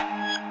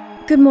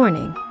Good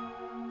morning.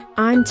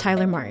 I'm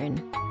Tyler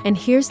Martin, and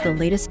here's the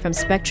latest from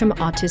Spectrum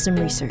Autism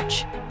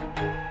Research.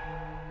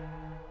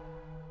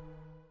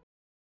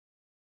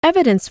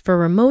 Evidence for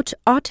remote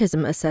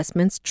autism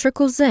assessments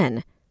trickles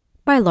in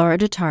by Laura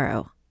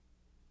Dotaro.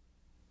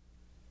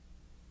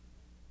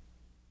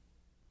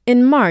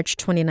 In March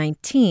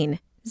 2019,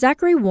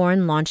 Zachary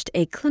Warren launched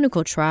a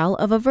clinical trial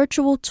of a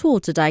virtual tool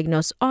to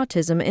diagnose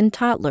autism in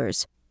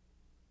toddlers.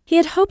 He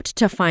had hoped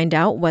to find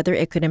out whether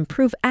it could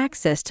improve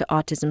access to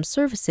autism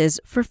services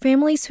for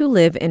families who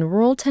live in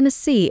rural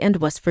Tennessee and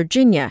West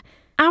Virginia,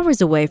 hours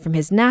away from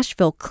his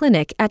Nashville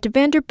clinic at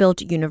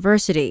Vanderbilt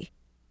University.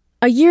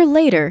 A year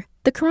later,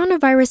 the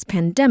coronavirus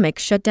pandemic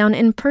shut down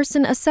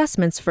in-person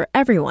assessments for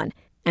everyone,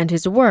 and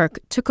his work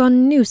took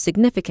on new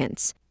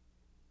significance.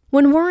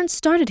 When Warren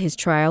started his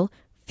trial,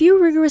 few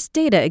rigorous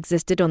data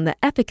existed on the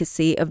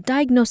efficacy of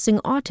diagnosing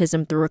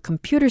autism through a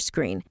computer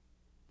screen.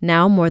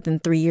 Now, more than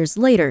 3 years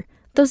later,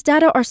 those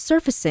data are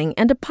surfacing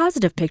and a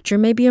positive picture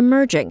may be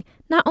emerging,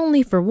 not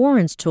only for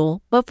Warren's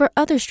tool, but for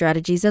other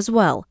strategies as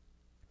well.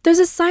 There's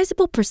a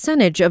sizable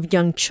percentage of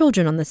young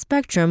children on the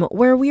spectrum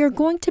where we are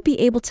going to be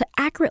able to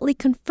accurately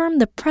confirm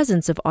the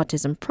presence of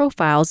autism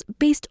profiles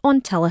based on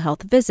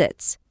telehealth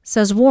visits,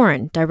 says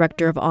Warren,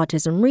 Director of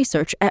Autism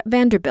Research at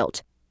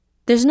Vanderbilt.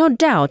 There's no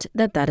doubt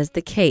that that is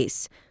the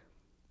case.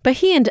 But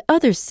he and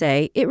others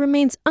say it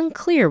remains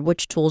unclear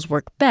which tools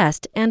work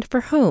best and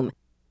for whom,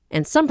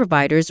 and some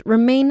providers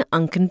remain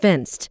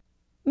unconvinced.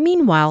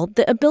 Meanwhile,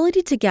 the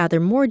ability to gather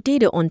more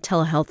data on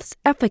telehealth's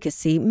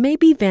efficacy may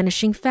be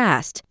vanishing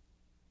fast.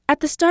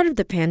 At the start of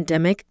the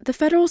pandemic, the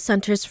Federal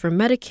Centers for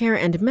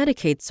Medicare and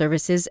Medicaid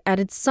Services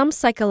added some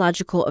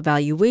psychological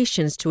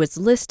evaluations to its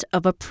list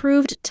of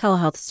approved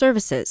telehealth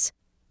services,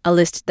 a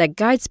list that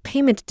guides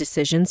payment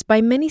decisions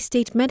by many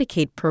state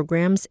Medicaid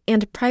programs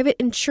and private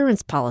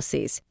insurance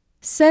policies,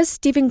 says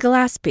Stephen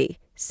Gillespie,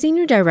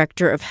 Senior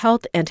Director of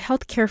Health and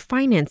Healthcare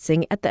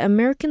Financing at the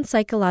American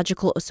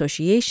Psychological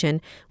Association,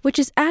 which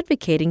is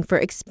advocating for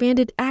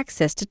expanded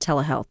access to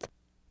telehealth.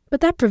 But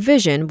that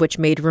provision, which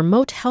made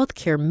remote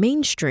healthcare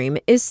mainstream,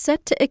 is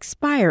set to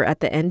expire at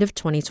the end of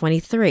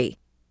 2023.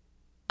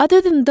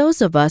 Other than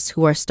those of us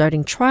who are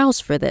starting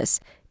trials for this,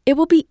 it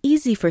will be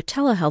easy for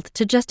telehealth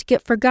to just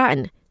get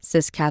forgotten,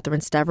 says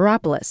Catherine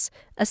Stavropoulos,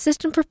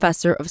 Assistant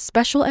Professor of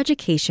Special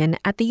Education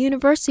at the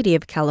University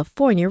of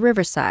California,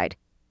 Riverside.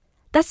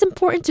 That's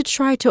important to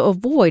try to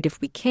avoid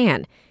if we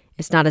can.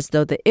 It's not as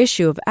though the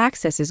issue of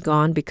access is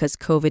gone because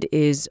COVID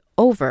is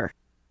over.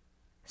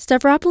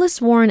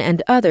 Stavropoulos, Warren,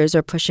 and others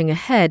are pushing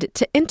ahead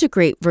to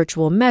integrate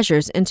virtual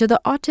measures into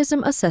the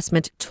Autism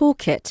Assessment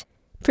Toolkit,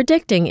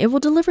 predicting it will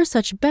deliver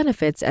such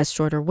benefits as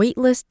shorter wait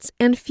lists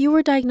and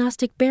fewer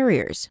diagnostic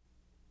barriers.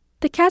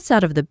 The cat's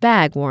out of the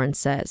bag, Warren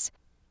says.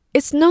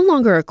 It's no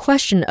longer a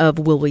question of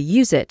will we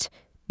use it.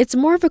 It's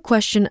more of a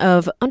question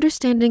of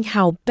understanding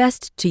how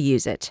best to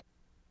use it.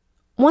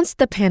 Once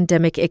the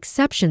pandemic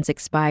exceptions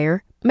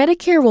expire,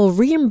 Medicare will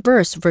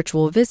reimburse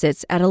virtual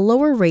visits at a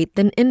lower rate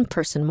than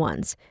in-person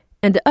ones,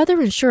 and other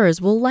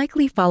insurers will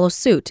likely follow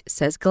suit,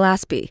 says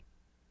Gillespie.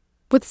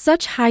 With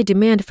such high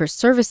demand for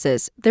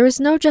services, there is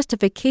no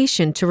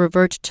justification to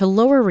revert to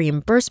lower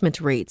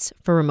reimbursement rates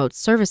for remote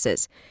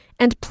services,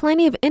 and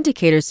plenty of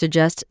indicators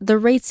suggest the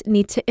rates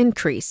need to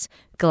increase,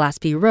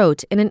 Gillespie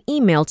wrote in an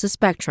email to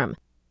Spectrum.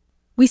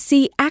 We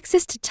see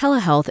access to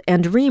telehealth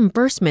and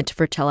reimbursement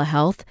for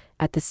telehealth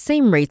at the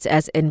same rates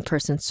as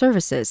in-person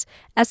services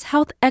as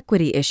health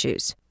equity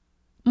issues.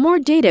 More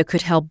data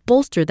could help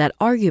bolster that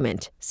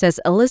argument, says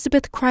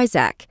Elizabeth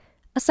Kryzak,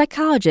 a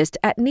psychologist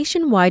at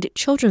Nationwide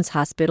Children's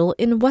Hospital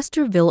in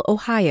Westerville,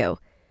 Ohio.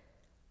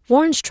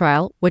 Warren's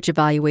trial, which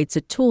evaluates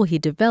a tool he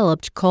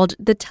developed called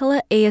the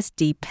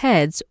Tele-ASD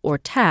PEDS, or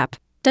TAP,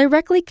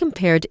 directly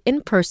compared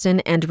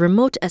in-person and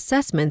remote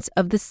assessments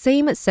of the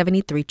same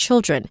 73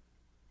 children.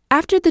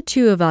 After the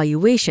two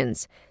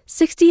evaluations,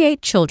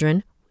 68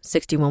 children,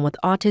 61 with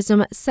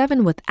autism,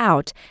 7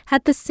 without,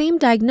 had the same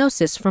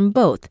diagnosis from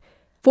both.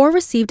 4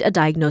 received a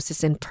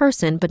diagnosis in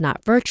person but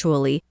not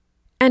virtually,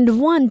 and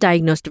 1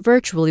 diagnosed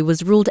virtually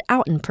was ruled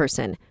out in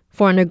person,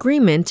 for an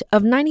agreement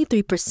of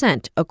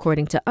 93%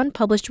 according to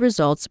unpublished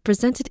results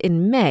presented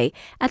in May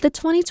at the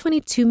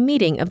 2022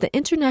 meeting of the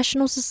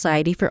International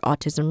Society for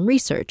Autism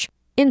Research,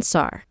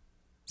 INSAR.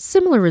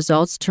 Similar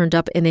results turned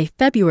up in a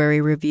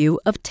February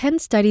review of 10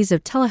 studies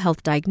of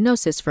telehealth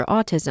diagnosis for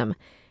autism,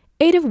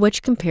 8 of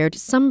which compared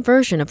some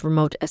version of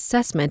remote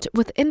assessment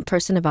with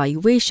in-person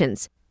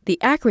evaluations.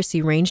 The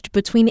accuracy ranged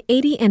between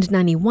 80 and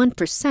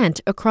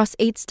 91% across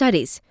 8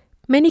 studies,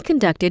 many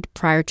conducted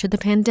prior to the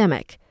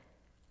pandemic.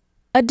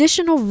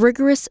 Additional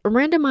rigorous,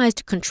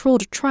 randomized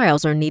controlled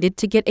trials are needed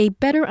to get a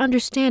better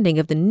understanding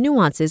of the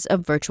nuances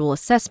of virtual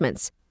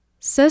assessments,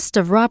 says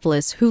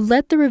Stavropoulos, who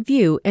led the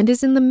review and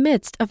is in the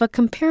midst of a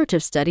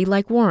comparative study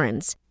like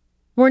Warren's.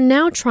 We're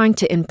now trying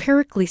to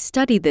empirically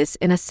study this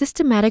in a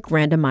systematic,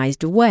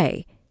 randomized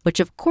way, which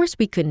of course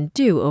we couldn't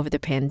do over the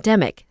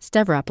pandemic,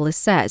 Stavropoulos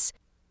says.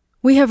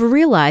 We have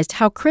realized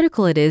how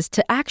critical it is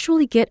to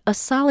actually get a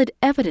solid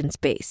evidence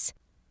base.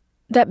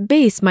 That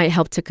base might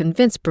help to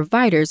convince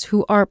providers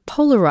who are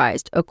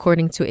polarized,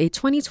 according to a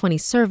 2020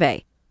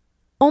 survey.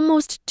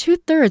 Almost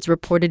 2/3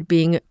 reported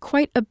being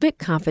quite a bit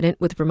confident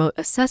with remote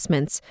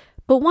assessments,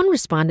 but one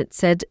respondent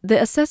said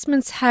the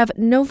assessments have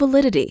no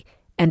validity,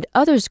 and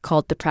others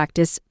called the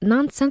practice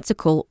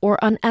nonsensical or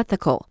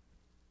unethical.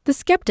 The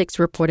skeptics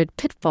reported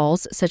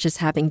pitfalls such as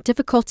having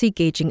difficulty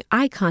gauging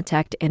eye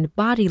contact and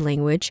body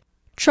language,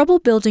 trouble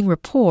building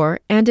rapport,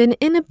 and an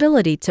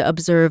inability to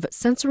observe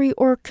sensory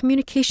or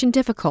communication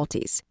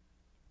difficulties.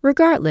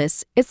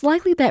 Regardless, it's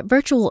likely that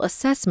virtual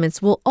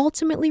assessments will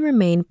ultimately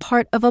remain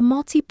part of a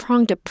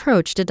multi-pronged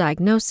approach to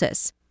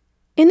diagnosis.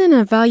 In an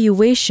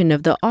evaluation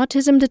of the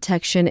autism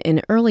detection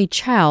in early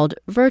child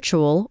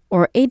virtual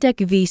or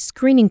ADEC-V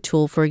screening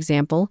tool, for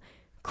example,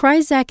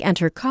 Kryzak and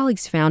her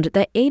colleagues found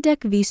that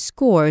ADEC-V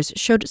scores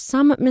showed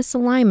some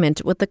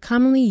misalignment with the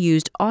commonly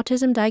used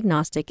Autism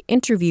Diagnostic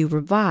Interview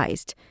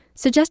Revised,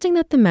 suggesting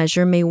that the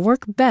measure may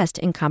work best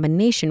in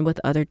combination with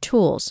other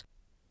tools.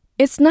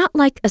 It's not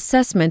like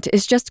assessment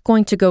is just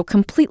going to go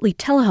completely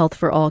telehealth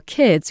for all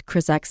kids,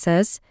 Kryzak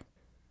says.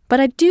 But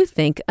I do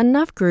think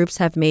enough groups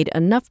have made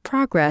enough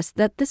progress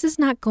that this is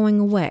not going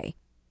away.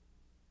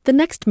 The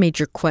next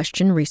major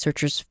question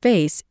researchers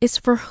face is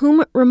for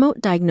whom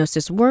remote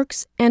diagnosis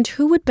works and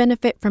who would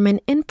benefit from an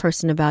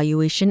in-person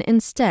evaluation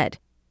instead.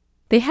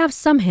 They have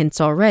some hints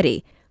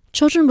already.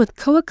 Children with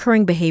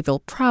co-occurring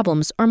behavioral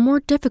problems are more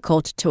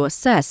difficult to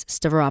assess,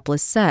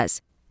 Stavropoulos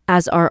says,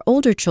 as are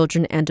older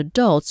children and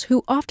adults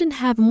who often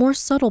have more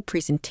subtle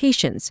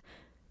presentations.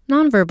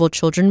 Nonverbal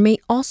children may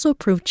also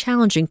prove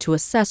challenging to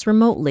assess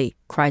remotely,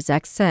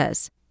 Kryzak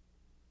says.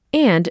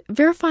 And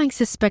verifying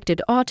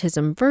suspected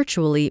autism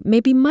virtually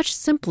may be much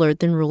simpler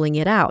than ruling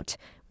it out,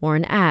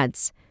 Warren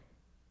adds.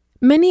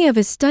 Many of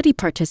his study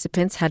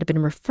participants had been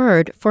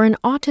referred for an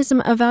autism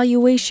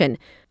evaluation,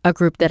 a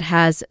group that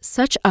has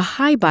such a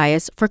high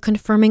bias for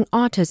confirming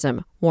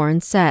autism, Warren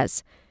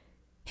says.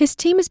 His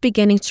team is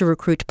beginning to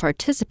recruit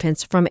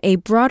participants from a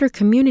broader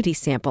community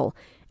sample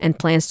and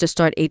plans to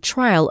start a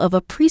trial of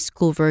a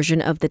preschool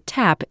version of the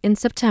TAP in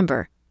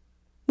September.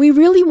 We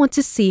really want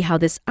to see how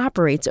this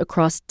operates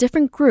across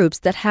different groups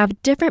that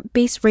have different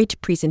base rate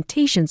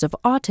presentations of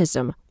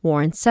autism,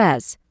 Warren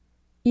says.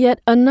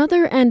 Yet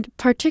another and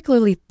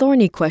particularly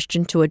thorny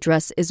question to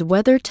address is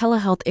whether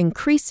telehealth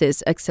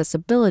increases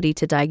accessibility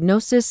to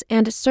diagnosis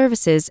and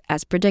services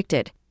as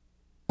predicted.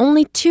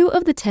 Only 2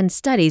 of the 10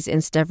 studies in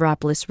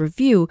Stavropoulos'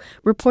 review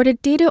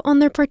reported data on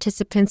their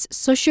participants'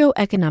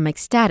 socioeconomic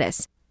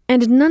status,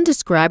 and none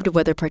described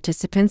whether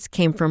participants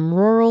came from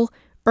rural,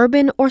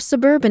 urban, or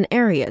suburban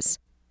areas.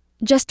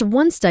 Just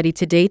one study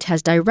to date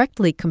has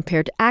directly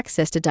compared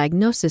access to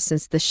diagnosis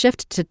since the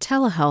shift to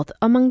telehealth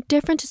among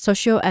different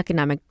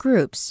socioeconomic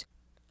groups.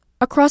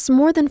 Across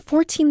more than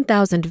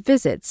 14,000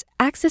 visits,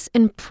 access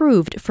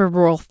improved for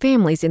rural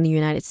families in the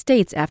United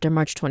States after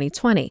March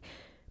 2020,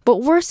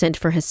 but worsened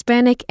for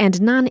Hispanic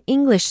and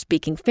non-English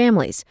speaking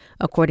families,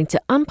 according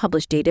to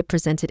unpublished data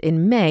presented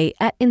in May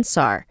at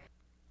INSAR.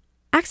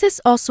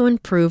 Access also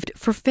improved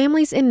for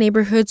families in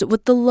neighborhoods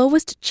with the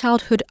lowest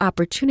Childhood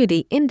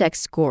Opportunity Index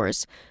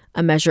scores,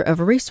 a measure of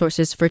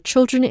resources for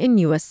children in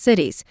U.S.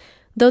 cities,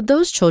 though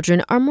those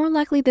children are more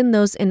likely than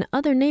those in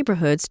other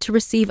neighborhoods to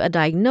receive a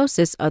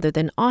diagnosis other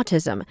than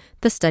autism,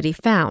 the study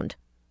found.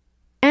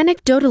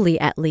 Anecdotally,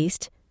 at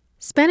least,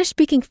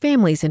 Spanish-speaking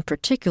families in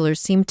particular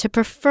seem to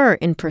prefer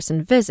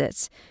in-person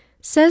visits,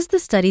 says the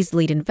study's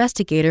lead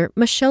investigator,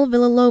 Michelle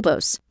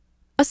Villalobos,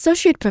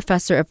 associate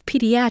professor of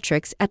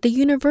pediatrics at the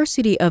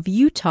University of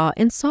Utah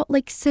in Salt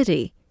Lake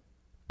City.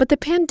 But the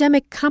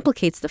pandemic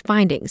complicates the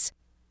findings.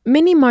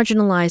 Many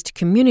marginalized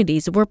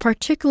communities were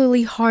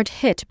particularly hard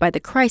hit by the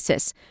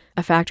crisis,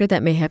 a factor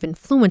that may have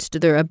influenced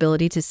their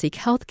ability to seek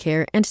health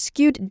care and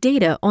skewed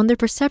data on their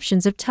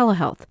perceptions of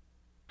telehealth.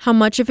 How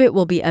much of it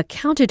will be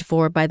accounted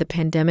for by the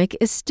pandemic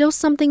is still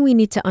something we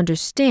need to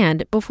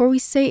understand before we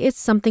say it's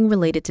something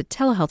related to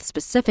telehealth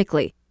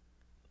specifically.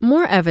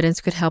 More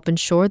evidence could help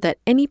ensure that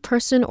any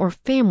person or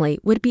family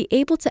would be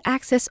able to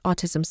access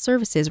autism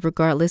services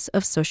regardless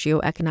of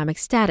socioeconomic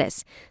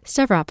status,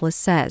 Stavropoulos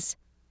says.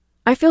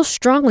 I feel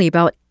strongly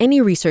about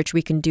any research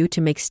we can do to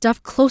make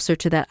stuff closer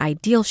to that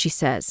ideal, she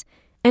says,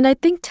 and I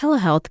think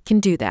telehealth can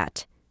do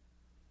that.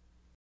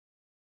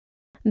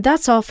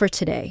 That's all for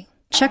today.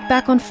 Check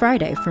back on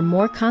Friday for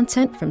more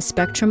content from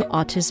Spectrum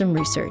Autism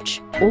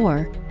Research,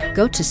 or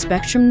go to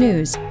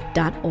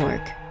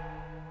spectrumnews.org.